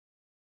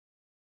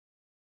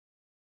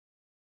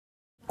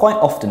Quite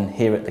often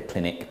here at the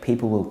clinic,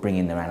 people will bring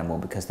in their animal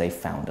because they've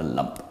found a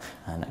lump.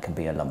 And that can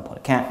be a lump on a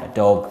cat, a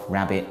dog,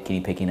 rabbit,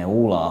 guinea pig,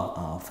 all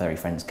our furry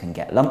friends can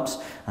get lumps,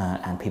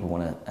 and people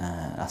want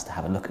us to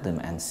have a look at them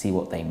and see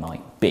what they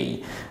might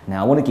be.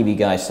 Now I want to give you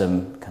guys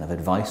some kind of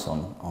advice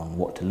on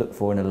what to look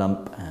for in a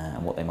lump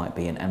and what they might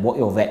be, and what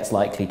your vet's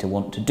likely to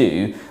want to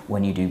do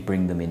when you do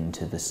bring them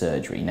into the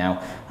surgery.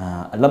 Now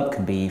a lump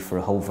can be for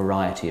a whole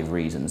variety of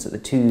reasons. The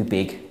two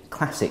big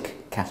classic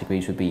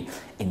categories would be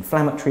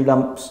inflammatory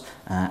lumps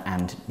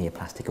and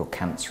neoplastic or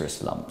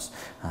cancerous lumps.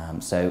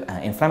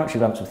 Inflammatory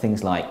lumps are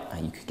things like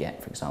you could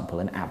get, for example,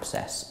 an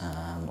abscess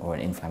or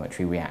an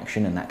inflammatory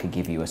reaction, and that could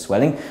give you a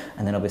swelling.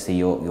 And then obviously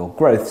your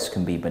growths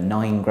can be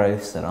benign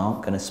growths that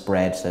aren't going to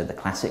spread. So the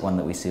classic one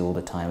that we see all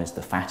the time is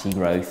the fatty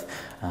growth,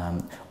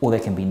 or they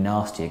can be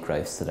nastier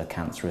growths that are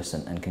cancerous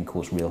and can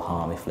cause real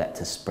harm if let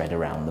to spread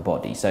around the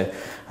body. So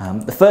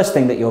the first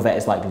thing that your vet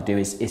is likely to do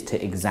is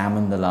to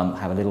examine the lump,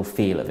 have a little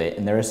feel of it,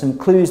 and there are some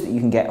clues that you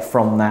can get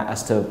from that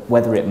as to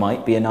whether it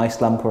might be a nice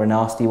lump or a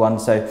nasty one.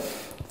 So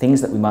things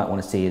that we might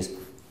want to see is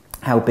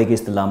how big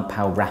is the lump,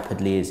 how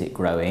rapidly is it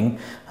growing,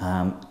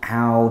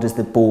 how does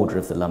the border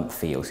of the lump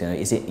feel? So,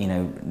 is it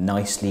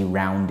nicely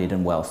rounded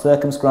and well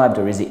circumscribed,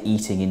 or is it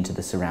eating into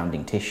the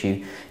surrounding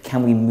tissue?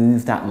 Can we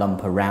move that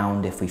lump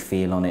around if we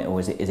feel on it, or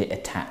is it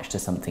attached to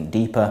something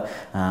deeper?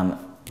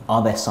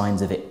 Are there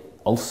signs of it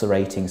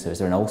ulcerating? So is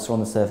there an ulcer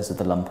on the surface of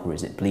the lump, or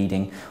is it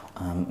bleeding?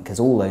 Because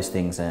all those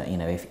things are,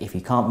 if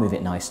you can't move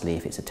it nicely,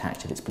 if it's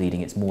attached, if it's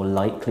bleeding, it's more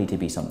likely to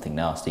be something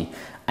nasty.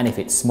 And if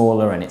it's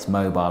smaller and it's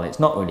mobile, it's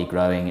not really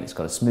growing, it's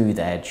got a smooth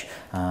edge,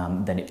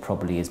 then it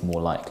probably is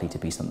more likely to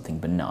be something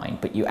benign.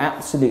 But you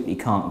absolutely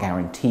can't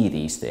guarantee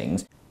these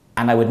things.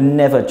 And I would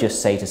never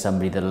just say to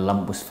somebody that a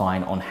lump was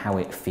fine on how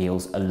it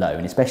feels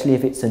alone, especially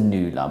if it's a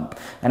new lump.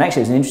 And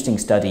actually, there's an interesting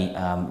study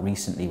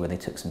recently where they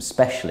took some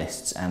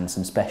specialists, and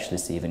some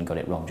specialists even got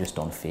it wrong just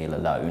on feel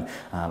alone.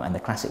 And the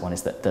classic one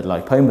is that the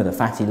lipoma, the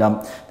fatty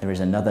lump, there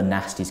is another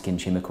nasty skin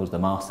tumour called the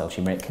mast cell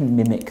tumour. It can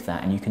mimic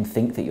that, and you can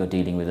think that you're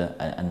dealing with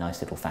a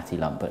nice little fatty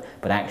lump,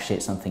 but actually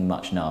it's something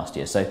much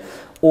nastier. So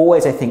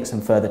always, I think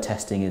some further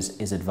testing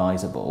is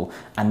advisable.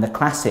 And the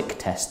classic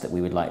test that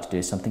we would like to do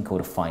is something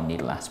called a fine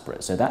needle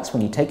aspirate. So that's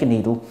when you take a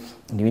needle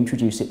and you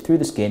introduce it through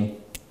the skin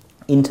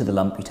into the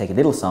lump. You take a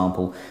little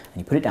sample and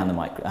you put it down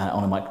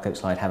on a microscope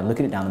slide, have a look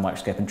at it down the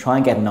microscope, and try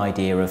and get an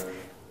idea of,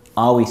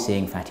 are we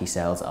seeing fatty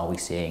cells? Are we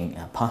seeing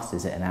pus?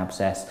 Is it an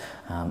abscess?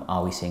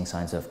 Are we seeing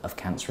signs of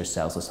cancerous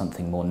cells or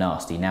something more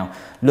nasty? Now,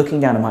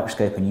 looking down a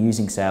microscope and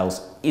using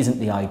cells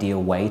isn't the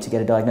ideal way to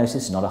get a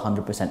diagnosis. It's not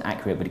 100%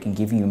 accurate, but it can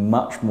give you a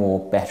much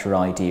more better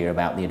idea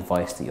about the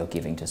advice that you're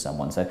giving to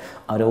someone. So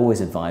I'd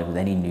always advise with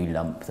any new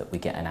lump that we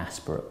get an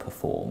aspirate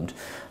performed.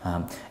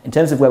 In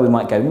terms of where we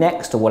might go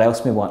next, or what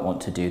else we might want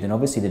to do, then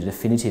obviously the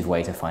definitive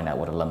way to find out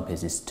what a lump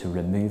is to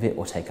remove it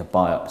or take a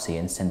biopsy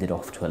and send it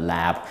off to a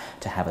lab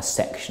to have a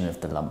section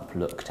of the lump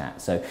looked at.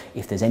 So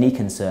if there's any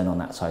concern on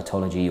that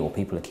cytology, or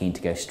people are keen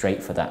to go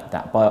straight for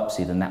that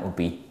biopsy, then that would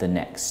be the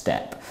next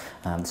step.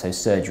 So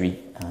surgery,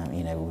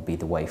 would be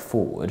the way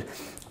forward.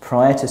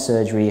 Prior to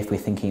surgery, if we're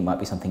thinking it might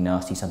be something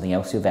nasty, something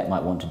else your vet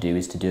might want to do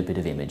is to do a bit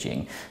of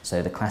imaging.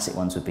 So the classic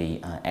ones would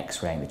be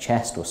x-raying the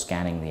chest or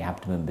scanning the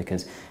abdomen,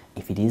 because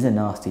if it is a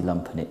nasty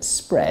lump and it's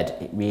spread,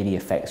 it really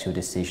affects your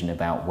decision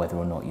about whether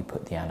or not you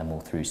put the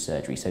animal through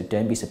surgery. So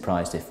don't be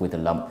surprised if with a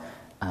lump,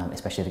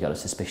 especially if you've got a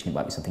suspicion it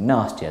might be something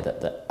nastier,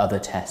 that other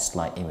tests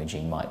like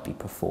imaging might be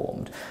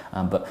performed.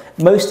 But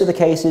most of the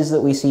cases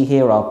that we see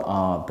here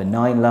are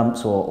benign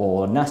lumps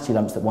or nasty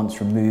lumps that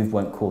once removed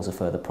won't cause a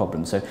further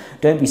problem. So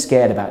don't be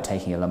scared about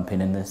taking a lump in,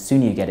 and the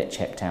sooner you get it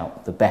checked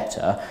out, the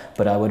better.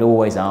 But I would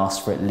always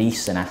ask for at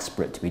least an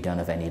aspirate to be done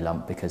of any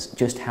lump, because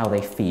just how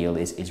they feel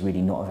is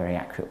really not a very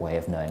accurate way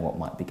of knowing what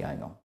might be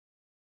going on.